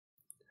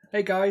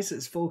Hey guys,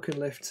 it's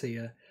VulkanLifts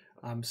here.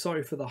 I'm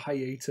sorry for the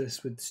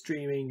hiatus with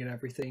streaming and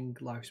everything.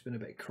 Life's been a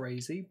bit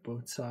crazy,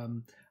 but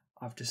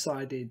I've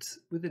decided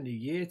with the new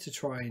year to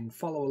try and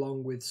follow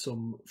along with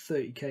some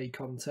 30k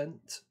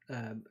content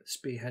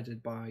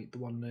spearheaded by the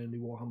one and only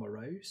Warhammer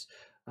Rose.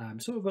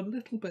 Sort of a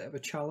little bit of a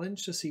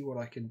challenge to see what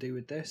I can do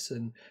with this,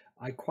 and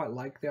I quite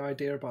like the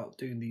idea about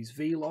doing these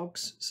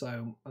vlogs,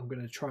 so I'm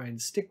going to try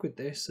and stick with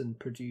this and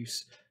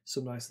produce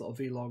some nice little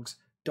vlogs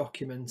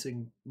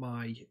documenting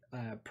my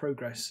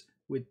progress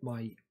with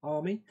my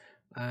army.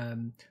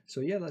 So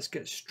yeah, let's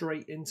get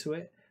straight into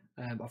it.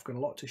 I've got a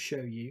lot to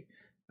show you,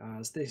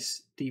 as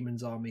this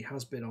Demons army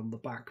has been on the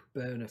back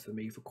burner for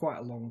me for quite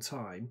a long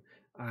time,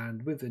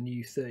 and with a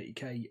new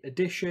 30k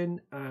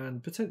edition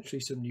and potentially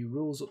some new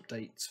rules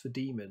updates for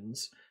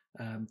Demons,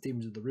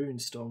 Demons of the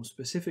Ruinstorm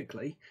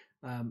specifically,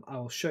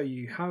 I'll show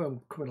you how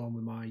I'm coming along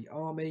with my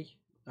army,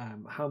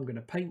 how I'm going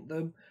to paint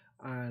them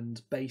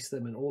and base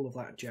them and all of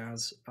that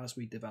jazz as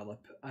we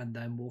develop, and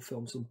then we'll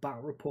film some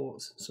battle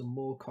reports, some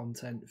more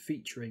content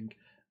featuring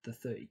the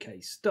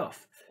 30k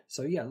stuff.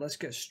 So yeah, let's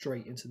get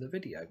straight into the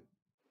video.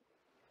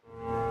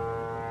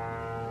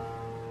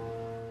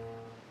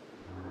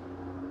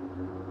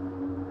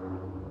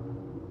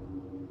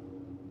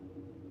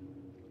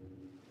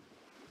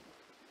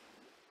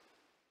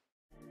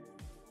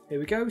 Here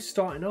we go,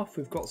 starting off,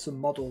 we've got some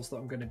models that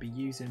I'm going to be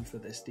using for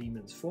this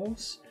Demon's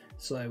Force.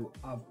 So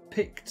I've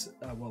picked,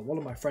 well, one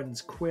of my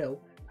friends,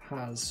 Quill,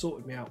 has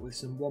sorted me out with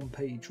some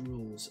one-page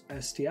rules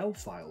STL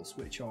files,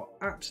 which are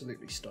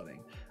absolutely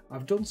stunning.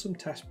 I've done some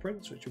test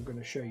prints, which I'm going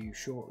to show you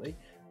shortly.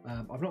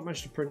 I've not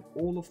managed to print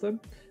all of them,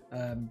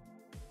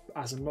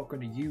 as I'm not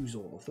going to use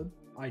all of them.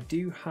 I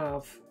do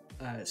have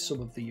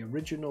some of the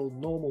original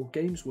normal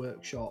Games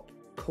Workshop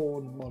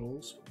Khorne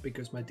models,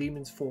 because my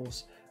Demon's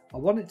Force, I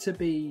want it to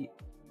be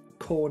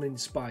Khorne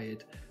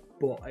inspired,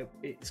 but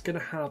it's going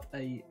to have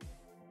a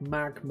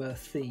magma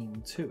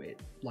theme to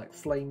it, like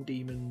flame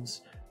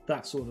demons,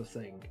 that sort of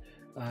thing.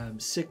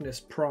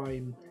 Cygnus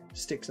Prime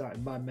sticks out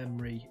in my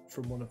memory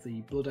from one of the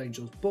Blood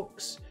Angels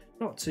books.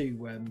 Not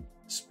to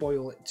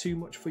spoil it too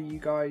much for you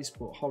guys,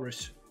 but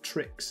Horus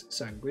tricks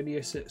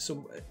Sanguinius at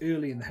some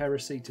early in the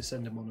Heresy to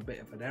send him on a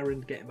bit of an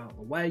errand, get him out of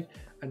the way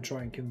and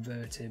try and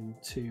convert him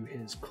to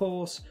his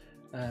cause,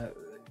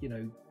 you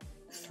know,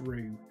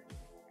 through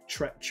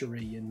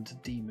treachery and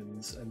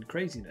demons and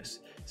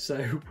craziness.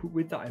 So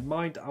with that in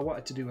mind, I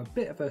wanted to do a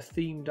bit of a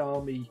themed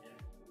army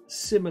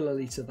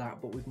similarly to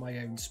that, but with my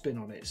own spin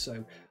on it.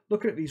 So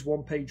looking at these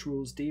one-page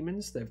rules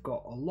demons, they've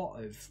got a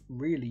lot of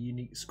really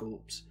unique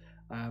sculpts.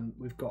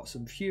 We've got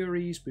some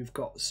Furies, we've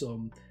got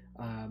some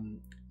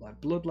like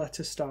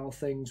bloodletter style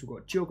things, we've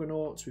got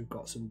Juggernauts, we've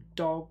got some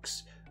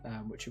dogs,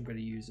 which I'm going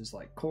to use as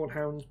like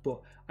Cornhounds, but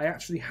I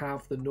actually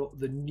have the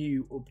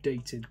new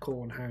updated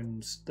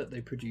Cornhounds that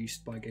they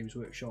produced by Games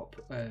Workshop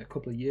a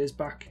couple of years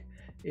back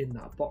in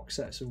that box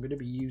set, so I'm going to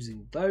be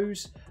using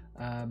those.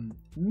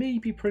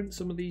 Maybe print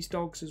some of these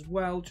dogs as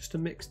well, just to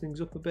mix things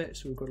up a bit,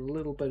 so we've got a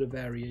little bit of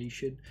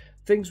variation.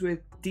 Things with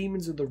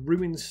Demons of the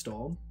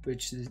Ruinstorm,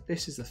 which is,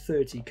 this is a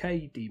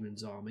 30k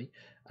Demons army.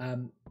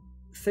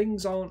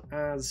 Things aren't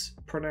as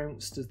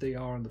pronounced as they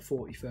are in the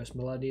 41st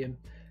millennium.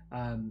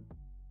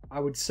 I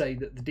would say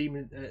that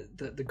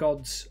the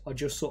gods are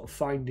just sort of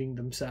finding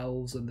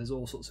themselves, and there's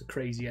all sorts of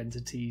crazy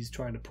entities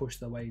trying to push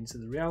their way into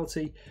the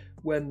reality.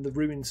 When the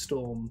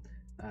Ruinstorm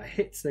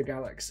hits the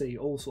galaxy,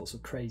 all sorts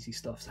of crazy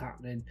stuff's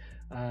happening,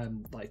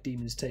 like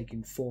demons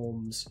taking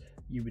forms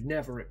you would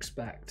never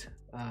expect.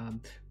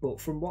 But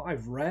from what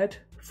I've read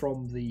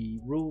from the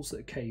rules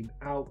that came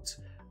out,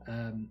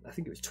 I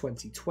think it was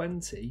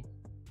 2020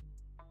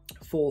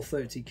 for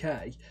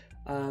 30k,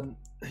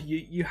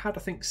 you had,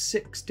 I think,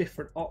 6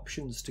 different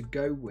options to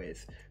go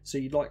with. So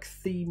you'd like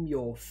theme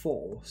your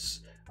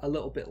force a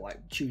little bit like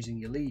choosing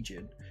your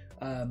legion,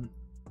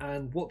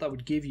 and what that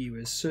would give you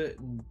is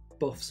certain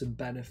buffs and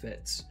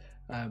benefits,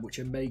 which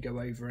I may go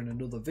over in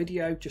another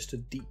video just to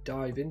deep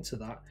dive into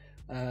that.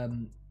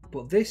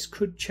 But this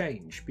could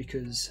change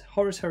because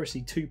Horus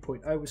Heresy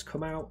 2.0 has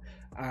come out,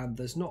 and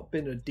there's not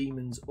been a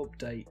Demons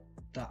update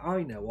that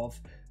I know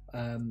of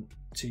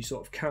to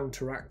sort of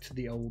counteract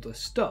the older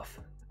stuff.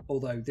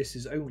 Although this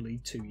is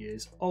only 2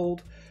 years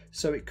old,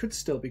 so it could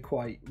still be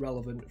quite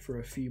relevant for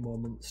a few more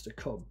months to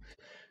come.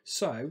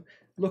 So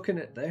looking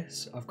at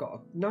this, I've got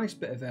a nice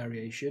bit of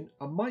variation.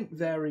 I might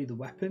vary the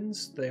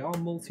weapons. They are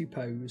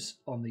multi-pose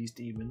on these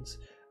demons,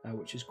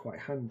 which is quite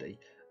handy.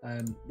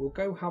 We'll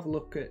go have a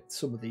look at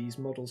some of these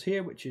models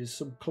here, which is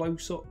some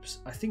close-ups.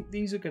 I think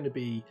these are going to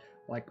be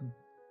like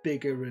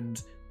bigger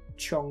and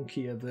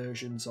chunkier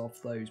versions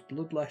of those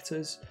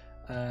bloodletters.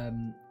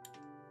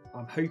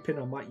 I'm hoping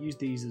I might use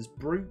these as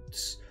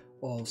brutes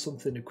or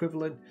something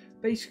equivalent.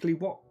 Basically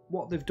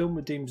what they've done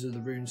with Demons of the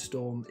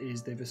Ruinstorm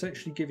is they've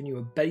essentially given you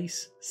a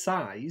base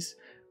size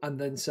and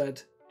then said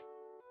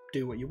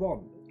do what you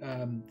want.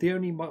 The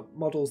only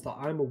models that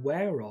I'm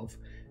aware of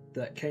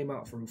that came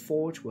out from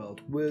Forge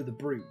World were the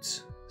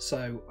brutes,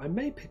 so I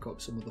may pick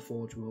up some of the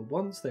Forge World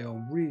ones. They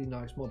are really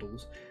nice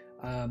models,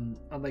 and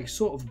they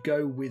sort of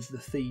go with the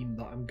theme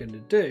that I'm going to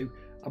do.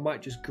 I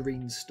might just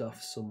green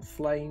stuff some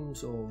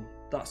flames or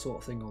that sort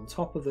of thing on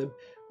top of them,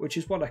 which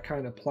is what I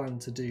kind of plan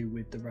to do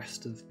with the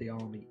rest of the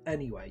army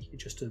anyway,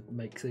 just to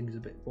make things a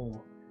bit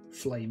more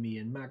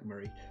flamey and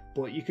magma-y.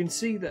 But you can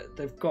see that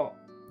they're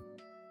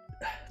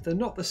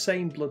not the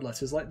same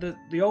bloodletters. Like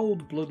the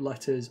old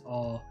bloodletters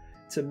are,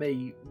 to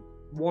me,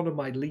 one of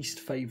my least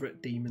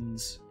favourite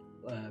demons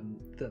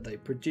that they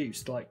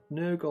produced. Like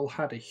Nurgle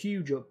had a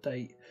huge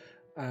update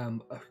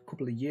a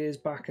couple of years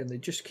back, and they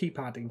just keep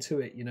adding to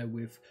it, you know,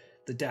 with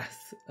the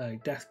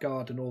death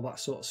guard and all that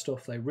sort of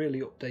stuff. They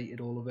really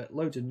updated all of it.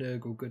 Loads of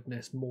Nurgle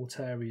goodness,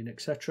 Mortarion,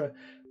 etc.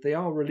 They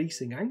are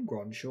releasing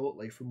Angron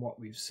shortly from what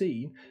we've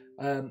seen,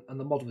 and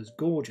the model is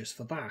gorgeous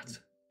for that.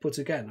 But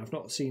again, I've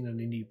not seen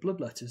any new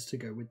bloodletters to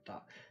go with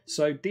that.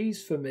 So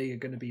these for me are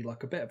going to be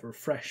like a bit of a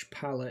fresh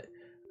palette.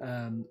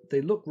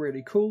 They look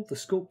really cool. The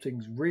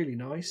sculpting's really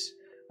nice.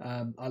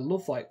 I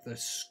love like the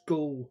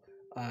skull,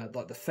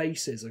 like the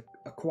faces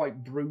are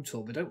quite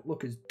brutal. They don't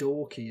look as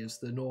dorky as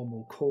the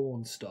normal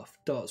Khorne stuff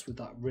does with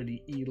that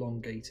really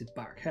elongated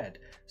back head.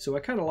 So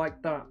I kind of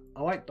like that.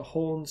 I like the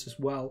horns as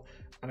well.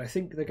 And I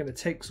think they're going to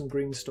take some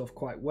green stuff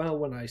quite well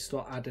when I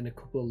start adding a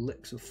couple of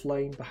licks of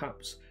flame,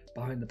 perhaps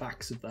behind the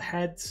backs of the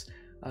heads.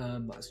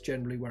 That's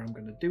generally where I'm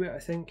going to do it, I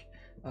think.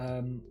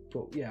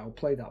 But yeah, I'll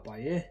play that by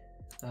ear.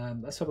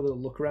 Let's have a little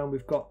look around.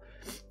 We've got,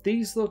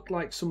 these look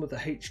like some of the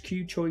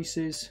HQ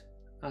choices.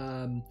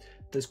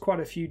 There's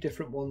quite a few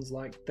different ones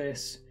like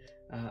this.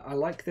 I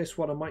like this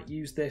one. I might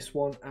use this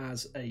one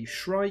as a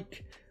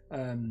Shrike.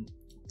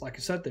 Like I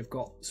said, they've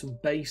got some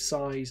base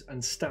size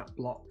and stat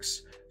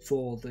blocks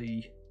for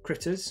the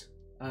critters,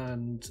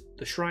 and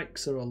the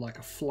Shrikes are like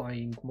a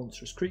flying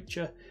monstrous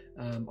creature.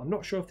 I'm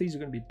not sure if these are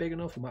going to be big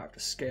enough. I might have to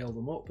scale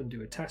them up and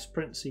do a test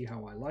print, see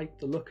how I like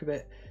the look of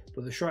it.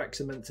 But the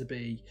Shrikes are meant to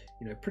be,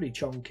 you know, pretty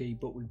chunky,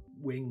 but with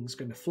wings,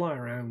 going to fly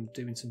around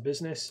doing some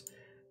business.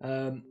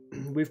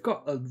 We've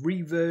got a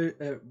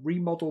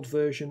remodeled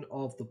version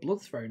of the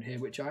Bloodthrone here,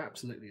 which I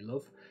absolutely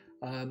love.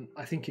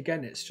 I think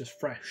again it's just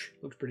fresh,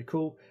 looks pretty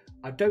cool.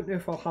 I don't know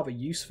if I'll have a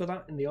use for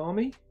that in the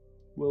army,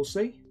 we'll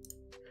see.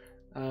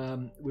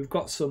 We've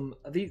got some,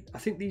 I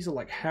think these are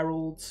like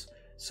heralds,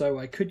 so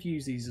I could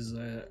use these as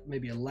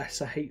maybe a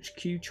lesser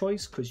HQ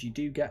choice, because you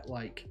do get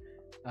like,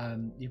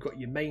 you've got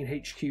your main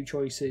HQ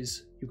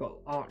choices, you've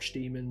got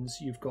archdemons,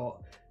 you've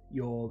got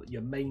your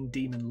main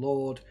demon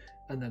lord,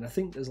 and then I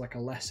think there's like a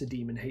lesser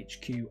demon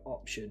HQ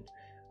option,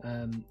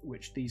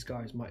 which these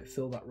guys might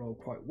fill that role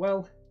quite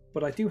well.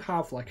 But I do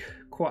have like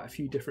quite a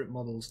few different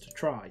models to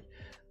try.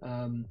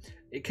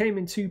 It came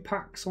in 2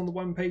 packs on the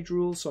one-page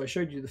rules, so I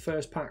showed you the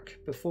first pack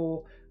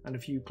before and a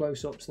few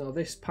close-ups. Now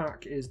this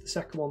pack is the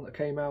second one that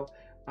came out,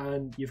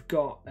 and you've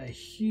got a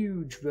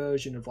huge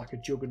version of like a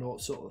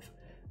Juggernaut sort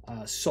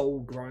of soul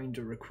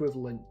grinder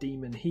equivalent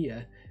demon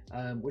here,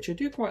 which I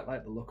do quite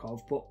like the look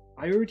of, but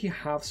I already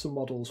have some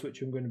models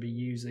which I'm going to be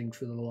using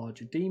for the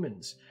larger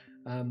demons.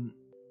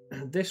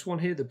 This one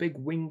here, the big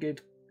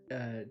winged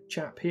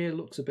chap here,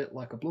 looks a bit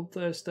like a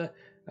Bloodthirster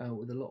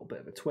with a little bit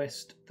of a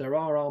twist. There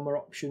are armor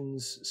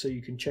options, so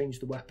you can change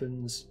the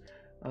weapons,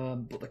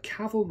 but the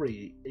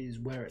cavalry is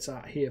where it's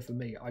at here for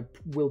me. I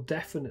will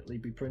definitely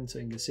be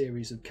printing a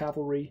series of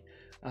cavalry,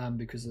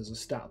 because there's a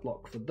stat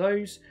block for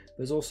those.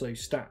 There's also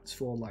stats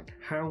for like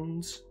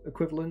hounds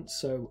equivalents,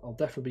 so I'll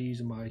definitely be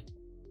using my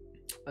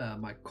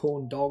my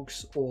Khorne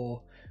dogs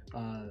or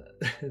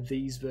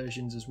these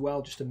versions as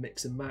well, just to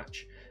mix and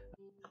match.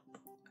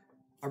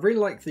 I really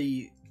like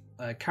the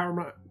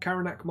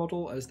Karanak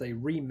model, as they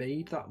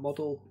remade that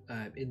model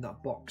in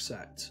that box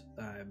set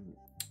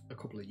a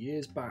couple of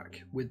years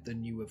back with the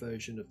newer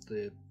version of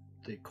the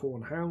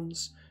Khorne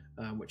hounds,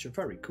 which are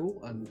very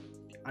cool, and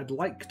I'd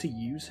like to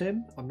use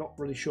him. I'm not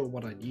really sure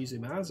what I'd use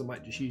him as. I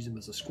might just use him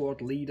as a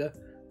squad leader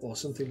or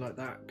something like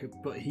that,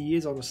 but he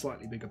is on a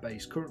slightly bigger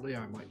base currently.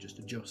 I might just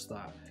adjust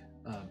that,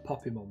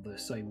 pop him on the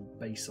same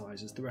base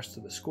size as the rest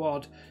of the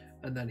squad,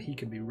 and then he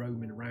can be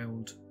roaming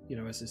around, you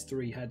know, as his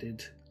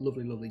 3-headed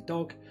lovely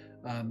dog.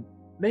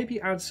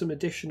 Maybe add some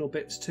additional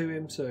bits to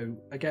him, so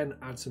again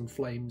add some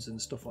flames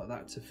and stuff like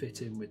that to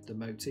fit in with the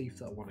motif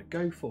that I want to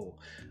go for,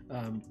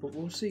 but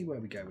we'll see where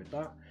we go with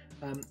that.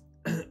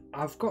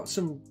 I've got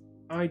some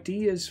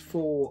ideas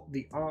for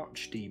the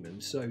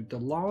archdemon. So the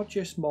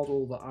largest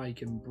model that I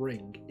can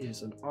bring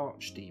is an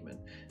archdemon.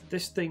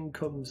 This thing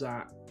comes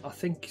at, I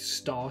think,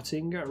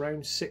 starting at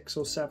around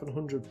 600 or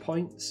 700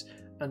 points,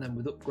 and then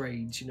with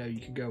upgrades, you know, you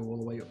can go all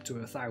the way up to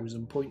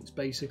 1,000 points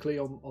basically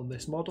on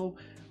this model,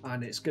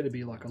 and it's going to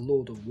be like a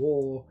Lord of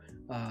War,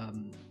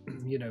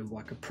 you know,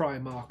 like a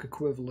Primarch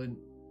equivalent,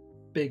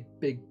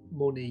 big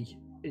money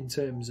in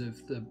terms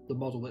of the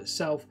model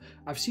itself.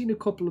 I've seen a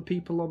couple of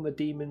people on the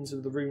Demons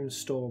of the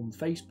Ruinstorm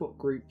Facebook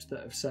groups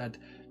that have said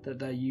that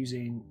they're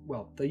using,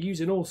 well, they're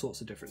using all sorts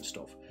of different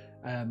stuff.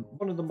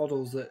 One of the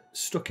models that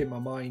stuck in my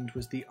mind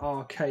was the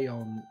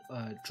Archaon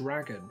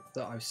dragon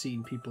that I've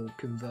seen people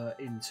convert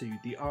into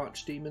the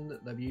archdemon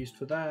that they've used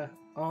for their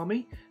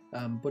army.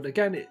 But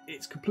again,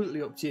 it's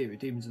completely up to you with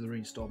Demons of the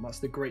Ruinstorm. That's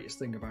the greatest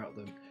thing about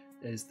them,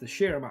 is the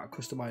sheer amount of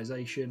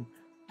customization,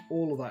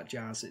 all of that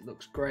jazz. It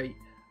looks great.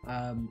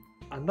 and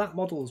that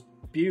model's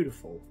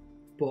beautiful,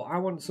 but I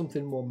want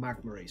something more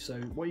magma-y. So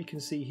what you can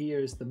see here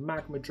is the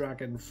magma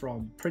dragon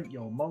from Print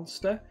Your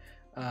Monster.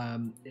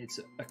 It's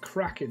a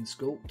cracking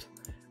sculpt.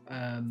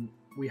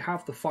 We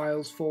have the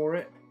files for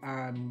it,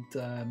 and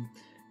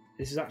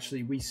this is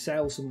actually, we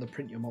sell some of the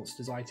Print Your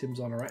Monsters items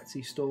on our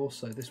Etsy store,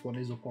 so this one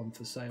is up on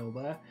for sale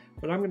there.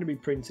 But I'm going to be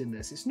printing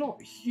this. It's not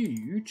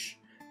huge,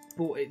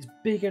 but it's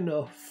big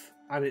enough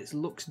and it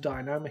looks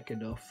dynamic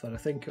enough that I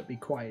think it'll be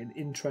quite an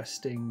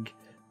interesting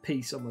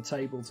piece on the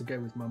table to go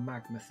with my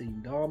magma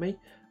themed army.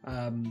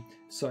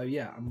 So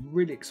yeah, I'm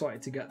really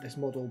excited to get this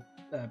model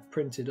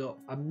printed up.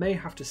 I may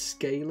have to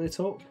scale it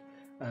up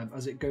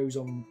as it goes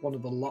on one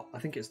of the I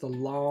think it's the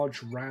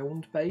large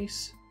round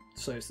base,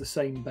 so it's the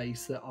same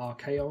base that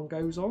Archaon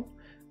goes on.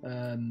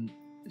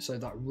 So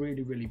that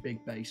really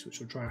big base, which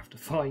I'll try have to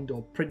find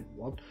or print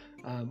one,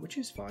 which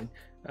is fine.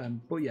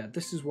 But yeah,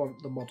 this is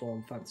the model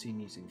I'm fancying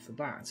using for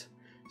that.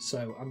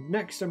 So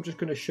next I'm just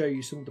going to show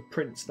you some of the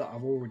prints that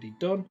I've already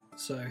done.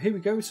 So here we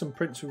go with some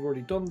prints we've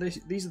already done.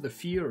 These are the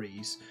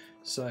Furies.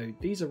 So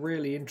these are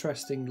really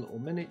interesting little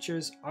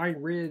miniatures. I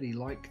really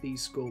like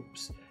these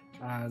sculpts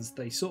as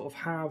they sort of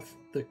have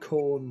the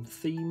Khorne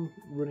theme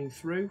running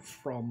through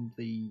from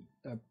the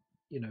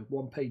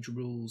one-page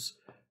rules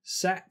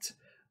set,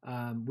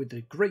 with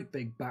the great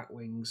big bat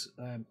wings.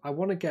 I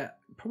want to get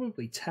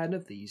probably 10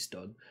 of these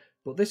done,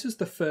 but this is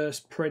the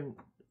first print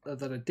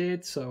that I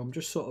did, so I'm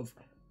just sort of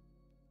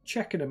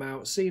checking them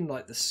out, seeing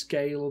like the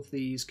scale of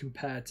these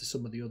compared to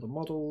some of the other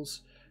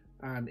models,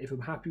 and if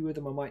I'm happy with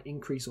them I might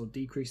increase or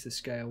decrease the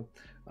scale.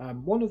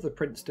 One of the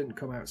prints didn't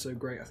come out so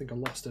great. I think I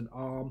lost an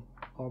arm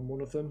on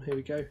one of them. Here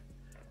we go.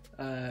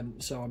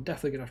 So I'm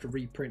definitely gonna have to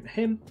reprint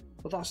him,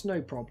 but that's no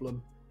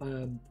problem.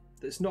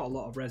 There's not a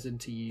lot of resin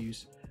to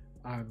use,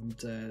 and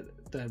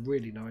they're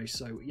really nice.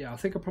 So yeah, I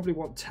think I probably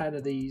want 10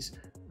 of these.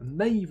 I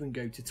may even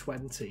go to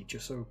 20,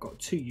 just so I've got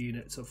 2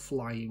 units of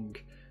flying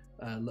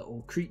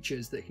little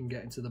creatures that can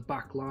get into the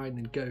back line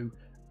and go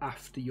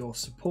after your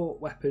support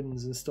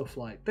weapons and stuff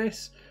like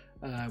this,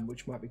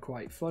 which might be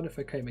quite fun if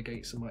I came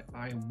against some like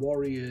Iron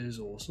Warriors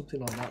or something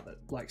like that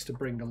that likes to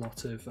bring a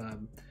lot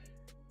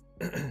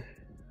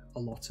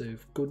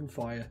of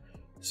gunfire,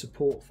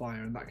 support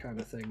fire and that kind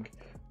of thing.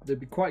 They'd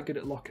be quite good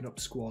at locking up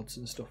squads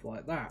and stuff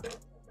like that.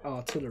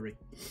 Artillery.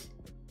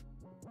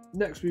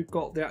 Next we've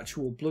got the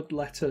actual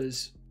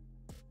bloodletters.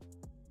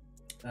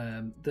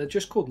 They're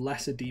just called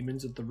lesser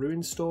demons of the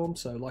Ruinstorm,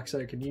 so like I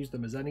say, I can use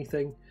them as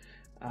anything.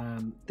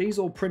 These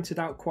all printed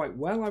out quite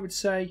well, I would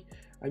say.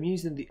 I'm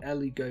using the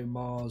Eligo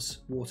Mars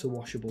water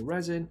washable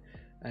resin.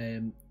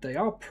 They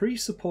are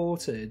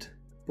pre-supported,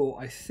 but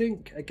I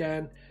think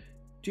again,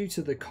 due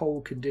to the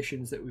cold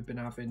conditions that we've been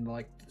having,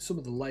 like some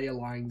of the layer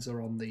lines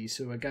are on these,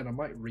 so again I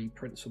might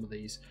reprint some of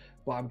these,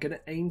 but I'm going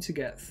to aim to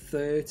get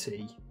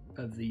 30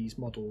 of these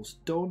models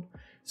done.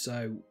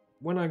 So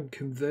when I'm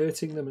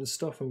converting them and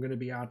stuff, I'm going to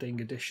be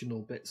adding additional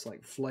bits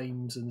like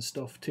flames and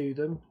stuff to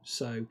them,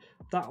 so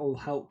that will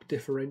help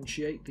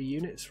differentiate the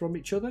units from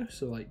each other,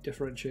 so like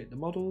differentiate the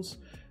models.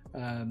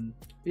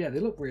 Yeah, they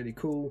look really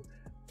cool,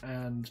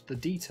 and the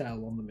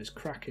detail on them is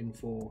cracking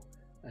for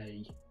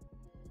a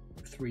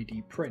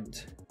 3D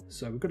print.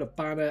 So we've got a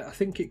banner. I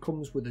think it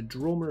comes with a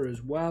drummer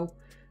as well.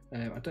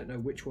 I don't know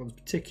which one's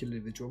particularly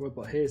the drummer,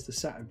 but here's the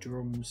set of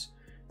drums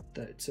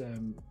that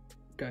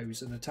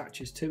goes and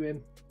attaches to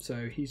him,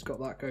 so he's got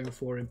that going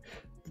for him.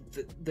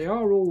 They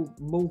are all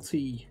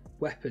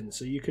multi-weapon,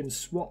 so you can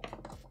swap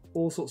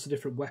all sorts of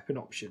different weapon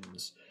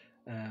options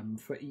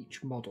for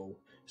each model.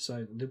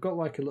 So they've got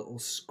like a little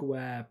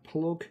square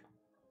plug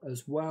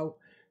as well,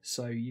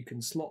 so you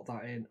can slot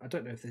that in. I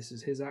don't know if this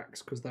is his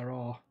axe, because there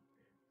are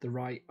the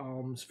right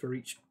arms for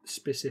each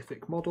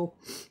specific model,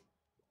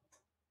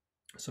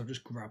 so I've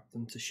just grabbed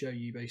them to show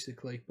you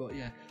basically. But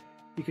yeah,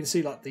 you can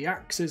see like the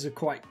axes are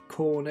quite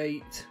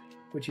cornate,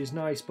 which is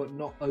nice, but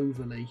not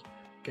overly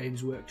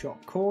Games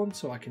Workshop Khorne,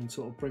 so I can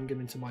sort of bring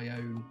them into my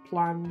own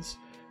plans.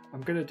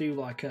 I'm going to do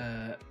like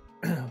a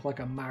like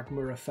a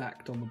magma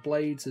effect on the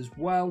blades as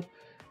well,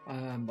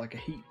 like a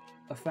heat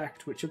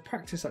effect, which I've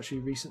practiced actually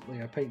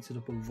recently. I painted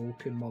up a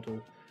Vulkan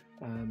model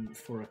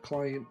for a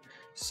client,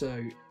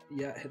 so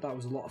yeah, that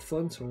was a lot of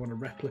fun, so I want to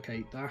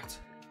replicate that.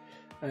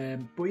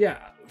 But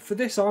yeah, for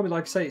this army,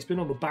 like I say, it's been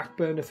on the back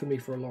burner for me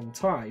for a long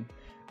time,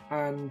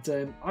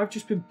 and I've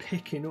just been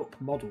picking up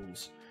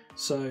models.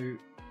 So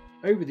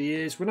over the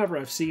years, whenever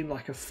I've seen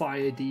like a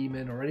fire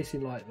demon or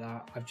anything like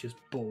that, I've just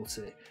bought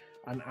it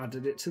and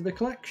added it to the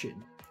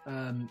collection.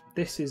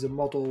 This is a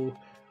model,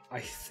 I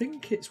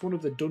think it's one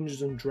of the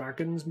Dungeons and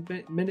Dragons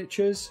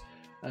miniatures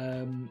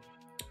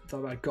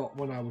that I got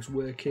when I was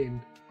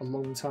working a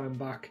long time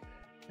back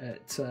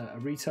at a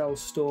retail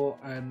store,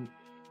 and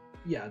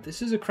yeah,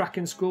 this is a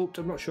cracking sculpt.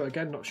 I'm not sure what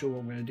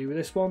I'm going to do with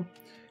this one.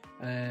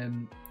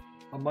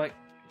 I might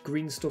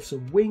green stuff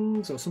some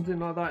wings or something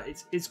like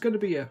that. It's going to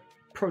be a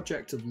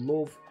project of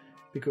love,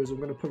 because I'm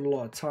going to put a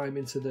lot of time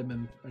into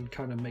them and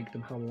kind of make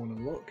them how I want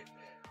to look.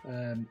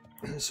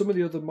 Some of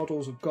the other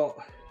models I've got,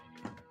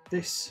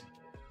 this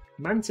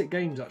Mantic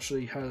Games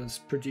actually has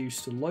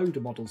produced a load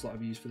of models that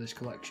I've used for this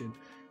collection.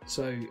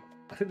 So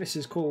I think this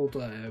is called,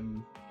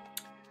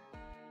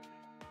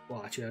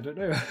 well actually I don't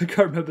know, I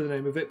can't remember the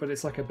name of it, but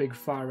it's like a big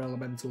fire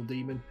elemental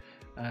demon.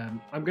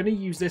 I'm going to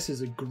use this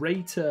as a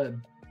greater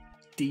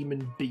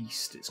demon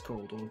beast, it's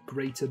called, or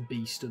greater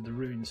beast of the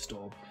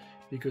Ruinstorm,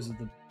 because of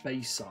the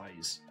base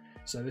size.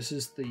 So this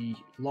is the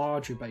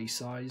larger base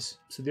size.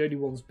 So the only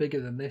ones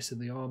bigger than this in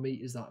the army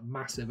is that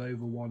massive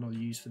over one I'll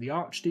use for the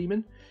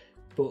archdemon.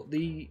 But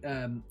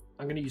I'm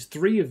going to use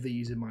 3 of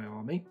these in my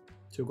army.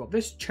 So we've got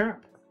this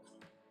chap.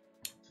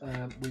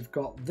 We've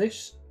got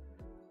this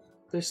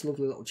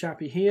lovely little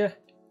chappy here,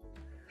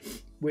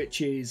 which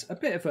is a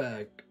bit of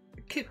a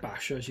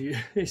kitbash, as you.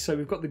 So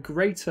we've got the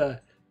greater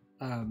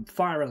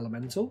fire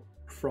elemental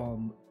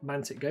from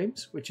Mantic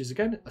Games, which is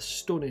again a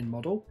stunning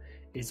model.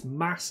 It's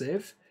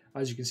massive.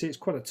 As you can see, it's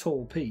quite a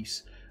tall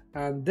piece.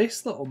 And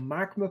this little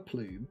magma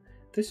plume,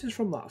 this is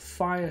from that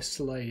Fire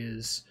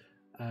Slayer's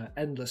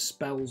Endless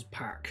Spells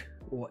pack,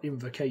 or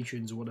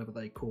Invocations, or whatever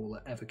they call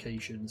it,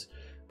 Evocations,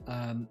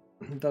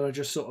 that I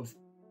just sort of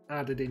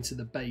added into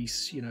the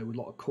base, you know, with a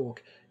lot of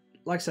cork.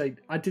 Like I say,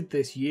 I did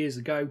this years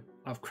ago.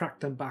 I've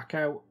cracked them back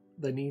out.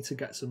 They need to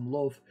get some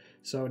love.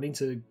 So I need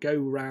to go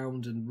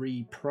round and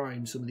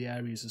re-prime some of the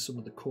areas of some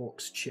of the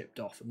corks chipped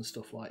off and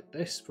stuff like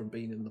this from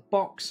being in the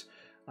box.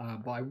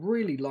 But I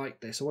really like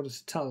this. I wanted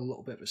to tell a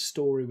little bit of a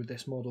story with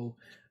this model.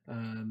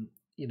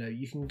 You know,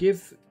 you can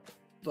give,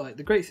 like,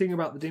 the great thing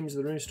about the Demons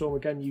of the Ruinstorm,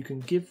 again, you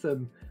can give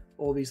them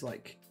all these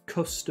like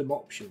custom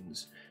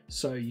options.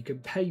 So you can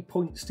pay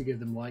points to give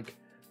them like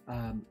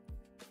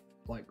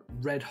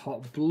red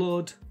hot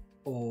blood,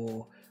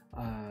 or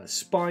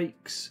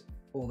spikes,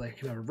 or they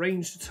can have a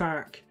ranged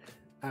attack.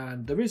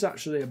 And there is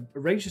actually a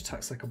ranged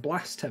attack's like a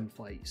blast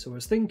template. So I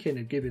was thinking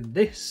of giving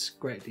this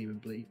Great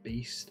Demon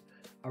Beast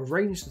a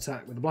ranged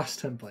attack with a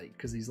blast template,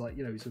 because he's like,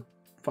 you know, he's a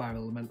fire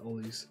elemental,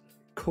 he's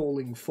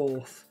calling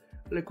forth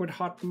liquid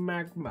hot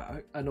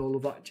magma and all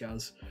of that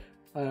jazz.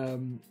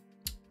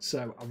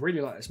 So I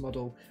really like this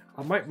model.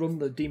 I might run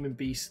the Demon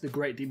Beast, the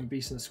Great Demon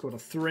Beast, in a squad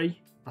of 3.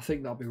 I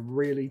think that'll be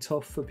really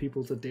tough for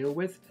people to deal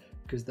with,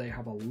 because they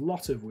have a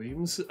lot of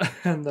wounds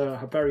and they're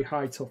a very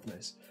high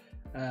toughness.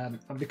 And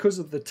because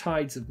of the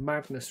Tides of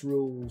Madness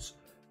rules,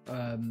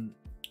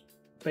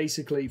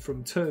 basically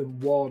from turn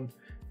 1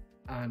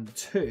 and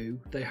 2,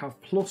 they have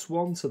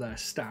 +1 to their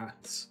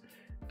stats,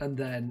 and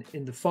then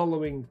in the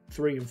following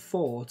 3 and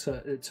 4,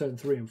 turn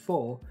 3 and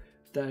 4,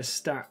 their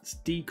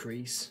stats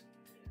decrease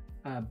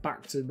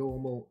back to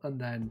normal, and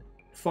then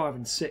 5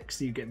 and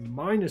 6 you get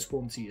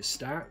 -1 to your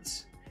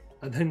stats,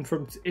 and then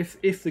from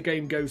if the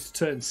game goes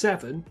to turn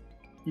 7,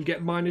 you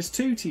get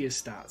 -2 to your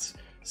stats.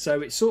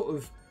 So it sort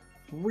of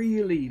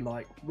really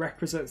like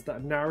represents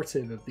that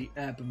narrative of the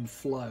ebb and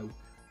flow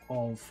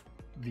of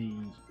the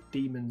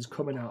demons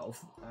coming out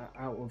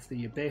of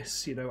the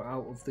abyss, you know,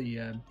 out of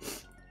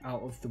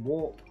the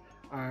warp,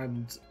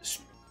 and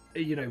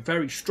you know,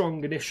 very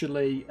strong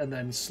initially, and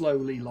then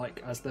slowly,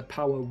 like as the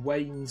power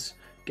wanes,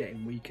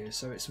 getting weaker.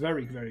 So it's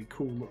very, very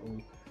cool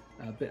little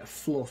bit of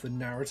fluff and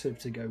narrative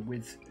to go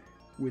with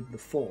the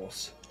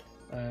Force.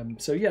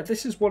 So yeah,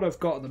 this is what I've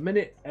got at the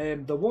minute.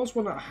 There was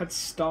one that I had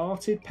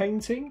started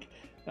painting.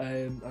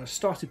 I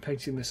started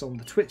painting this on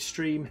the Twitch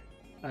stream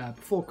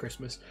before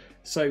Christmas.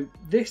 So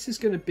this is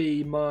going to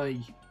be my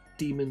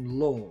Demon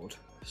Lord.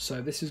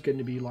 So this is going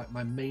to be like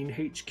my main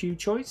HQ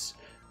choice.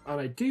 And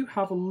I do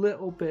have a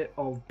little bit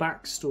of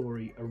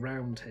backstory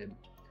around him.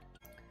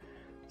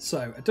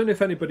 So I don't know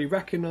if anybody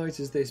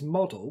recognises this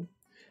model,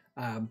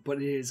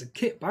 but it is a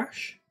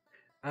Kitbash.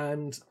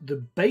 And the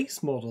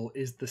base model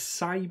is the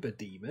Cyber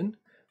Demon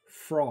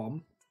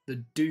from the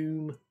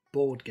Doom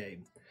board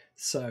game.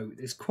 So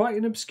it's quite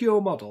an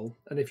obscure model,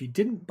 and if you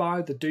didn't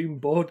buy the Doom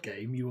board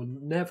game, you will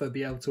never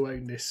be able to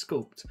own this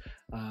sculpt,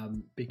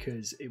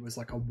 because it was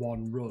like a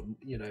one run,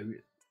 you know.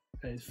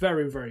 It's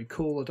very, very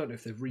cool. I don't know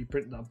if they've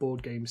reprinted that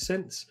board game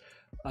since.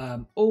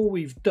 All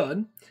we've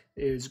done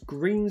is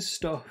green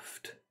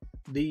stuffed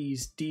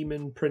these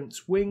Demon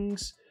Prince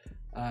wings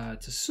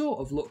to sort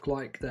of look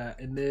like they're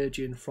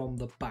emerging from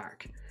the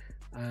back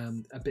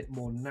a bit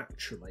more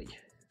naturally.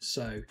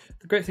 So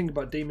the great thing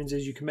about demons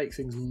is you can make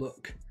things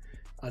look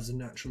as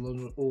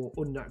natural or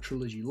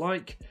unnatural as you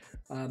like.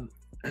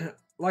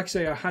 Like I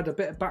say, I had a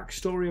bit of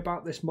backstory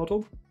about this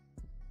model.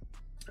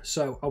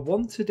 So I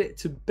wanted it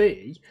to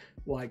be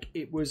like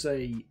it was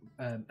a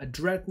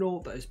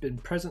dreadnought that has been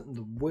present in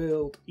the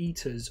World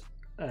Eaters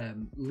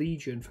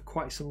Legion for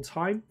quite some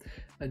time,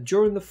 and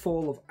during the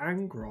fall of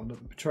Angron at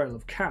the betrayal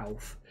of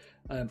Calth,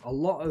 a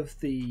lot of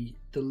the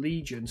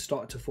Legion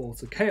started to fall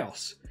to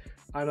chaos,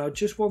 and I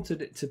just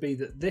wanted it to be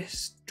that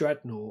this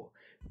dreadnought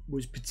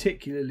was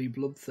particularly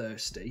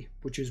bloodthirsty,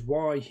 which is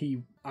why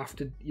he,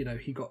 after, you know,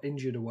 he got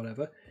injured or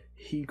whatever,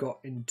 he got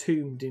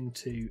entombed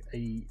into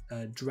a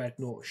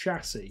dreadnought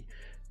chassis.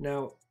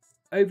 Now,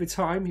 over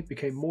time, he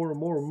became more and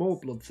more and more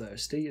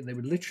bloodthirsty, and they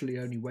would literally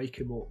only wake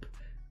him up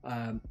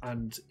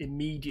and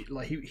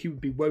immediately he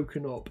would be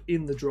woken up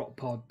in the drop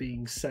pod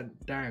being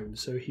sent down,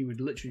 so he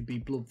would literally be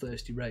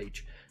bloodthirsty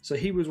rage. So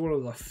he was one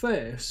of the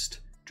first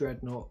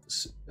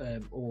dreadnoughts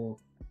or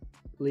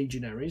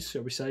legionaries,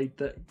 shall we say,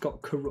 that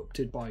got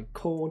corrupted by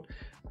Khorne,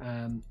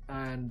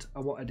 and I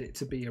wanted it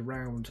to be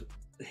around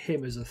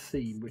him as a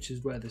theme, which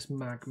is where this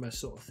magma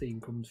sort of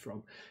theme comes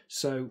from.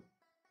 So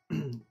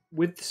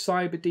with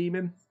Cyber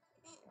Demon,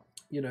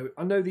 you know,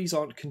 I know these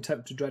aren't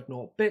Contemptor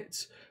Dreadnought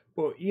bits,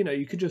 but you know,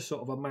 you could just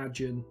sort of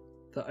imagine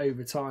that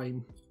over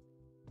time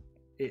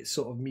it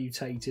sort of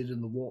mutated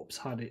and the warps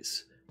had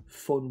its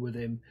fun with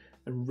him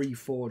and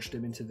reforged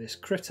him into this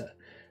critter,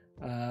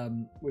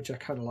 which I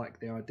kind of like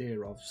the idea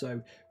of.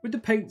 So with the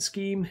paint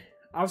scheme,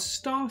 I've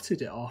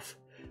started it off.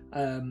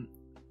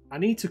 I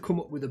need to come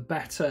up with a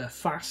better,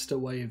 faster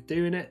way of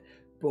doing it,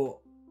 but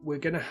we're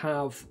going to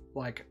have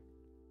like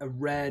a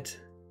red,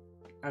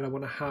 and I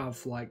want to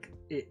have like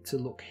it to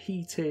look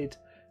heated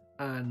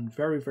and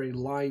very, very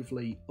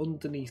lively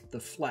underneath the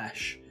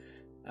flesh,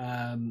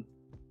 and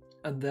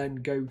then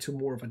go to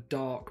more of a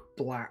dark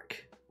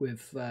black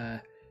with,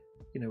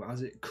 you know,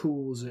 as it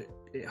cools,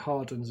 it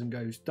hardens and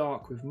goes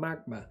dark with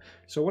magma.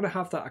 So I want to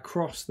have that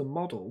across the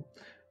model.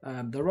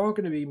 There are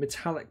going to be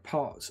metallic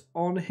parts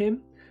on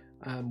him,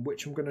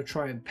 which I'm going to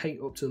try and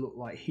paint up to look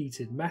like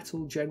heated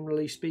metal,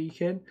 generally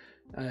speaking,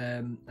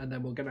 and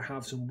then we're going to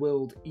have some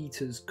World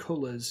Eaters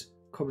colours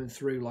coming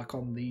through, like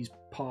on these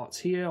parts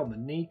here, on the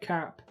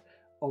kneecap,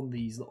 on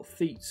these little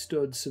feet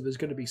studs. So there's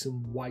going to be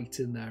some white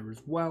in there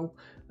as well,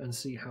 and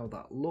see how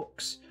that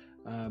looks,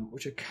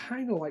 which I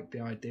kind of like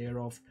the idea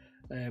of.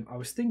 I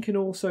was thinking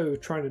also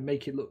trying to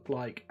make it look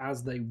like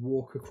as they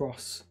walk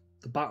across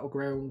the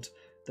battleground,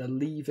 they're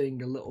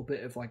leaving a little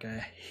bit of like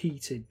a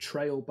heated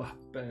trail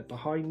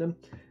behind them,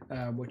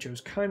 which I was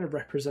kind of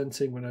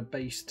representing when I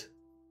based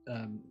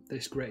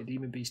this Greater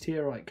Demon Beast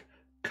here, like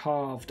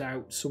carved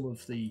out some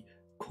of the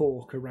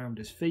cork around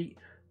his feet,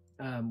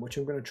 which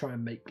I'm going to try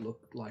and make look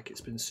like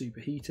it's been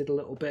superheated a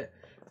little bit.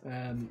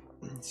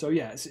 So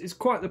yeah, it's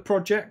quite the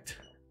project.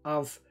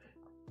 I've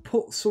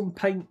put some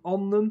paint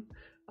on them,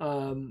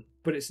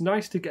 but it's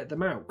nice to get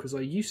them out, because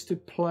I used to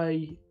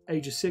play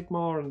Age of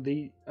Sigmar,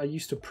 and I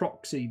used to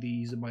proxy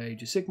these in my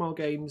Age of Sigmar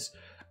games,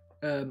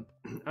 and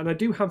I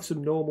do have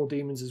some normal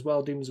demons as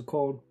well, Demons of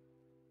Khorne.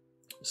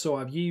 So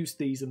I've used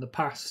these in the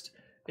past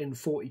in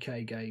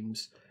 40k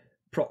games,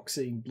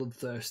 proxying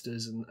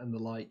Bloodthirsters and the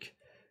like.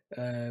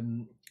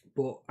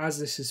 But as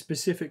this is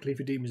specifically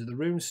for Demons of the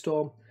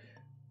Ruinstorm,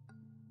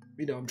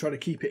 you know, I'm trying to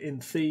keep it in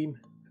theme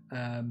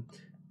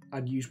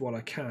and use what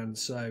I can.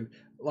 So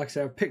like I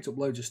say, I've picked up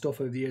loads of stuff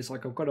over the years.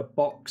 Like I've got a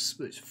box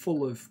that's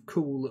full of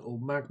cool little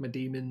magma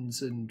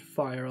demons and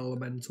fire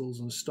elementals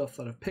and stuff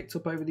that I've picked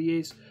up over the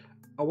years.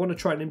 I want to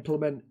try and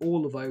implement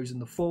all of those in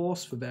the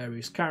Force for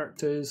various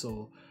characters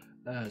or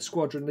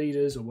squadron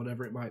leaders or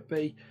whatever it might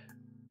be.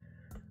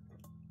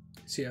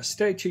 So yeah,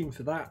 stay tuned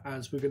for that,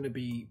 as we're going to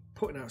be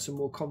putting out some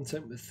more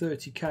content with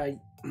 30k.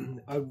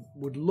 I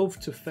would love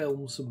to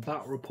film some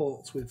battle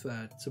reports with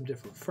some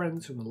different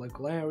friends from the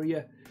local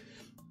area.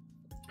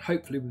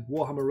 Hopefully with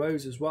Warhammer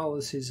Rose as well,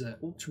 as his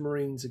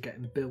Ultramarines are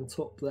getting built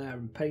up there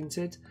and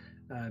painted.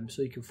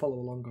 So you can follow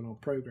along on our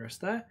progress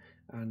there,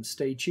 and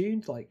stay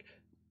tuned. Like,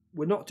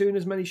 we're not doing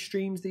as many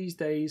streams these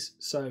days,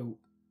 so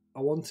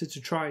I wanted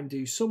to try and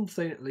do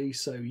something at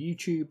least. So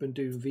YouTube and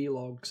doing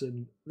vlogs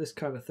and this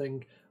kind of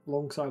thing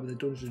alongside with the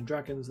Dungeons and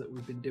Dragons that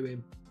we've been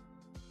doing.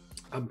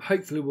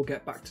 Hopefully we'll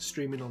get back to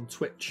streaming on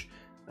Twitch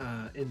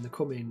in the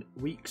coming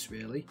weeks,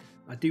 really.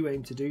 I do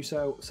aim to do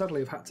so. Sadly,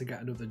 I've had to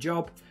get another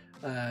job,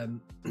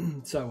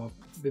 so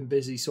I've been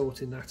busy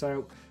sorting that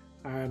out,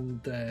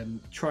 and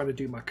trying to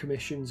do my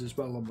commissions as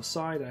well on the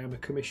side. I am a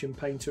commission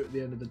painter at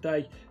the end of the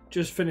day.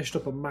 Just finished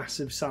up a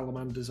massive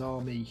Salamanders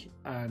army,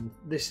 and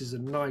this is a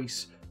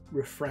nice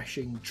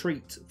refreshing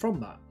treat from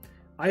that.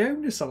 I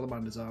own a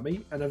Salamanders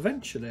army, and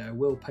eventually I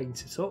will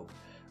paint it up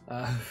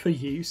for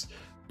use,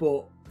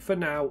 but for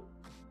now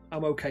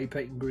I'm okay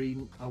painting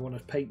green. I want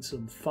to paint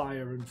some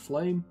fire and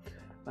flame.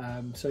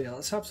 So yeah,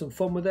 let's have some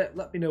fun with it.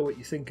 Let me know what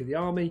you think of the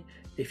army.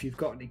 If you've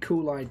got any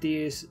cool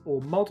ideas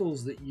or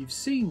models that you've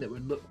seen that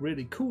would look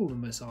really cool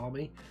in this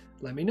army,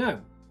 let me know.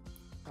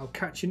 I'll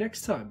catch you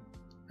next time,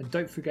 and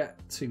don't forget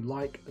to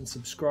like and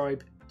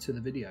subscribe to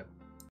the video.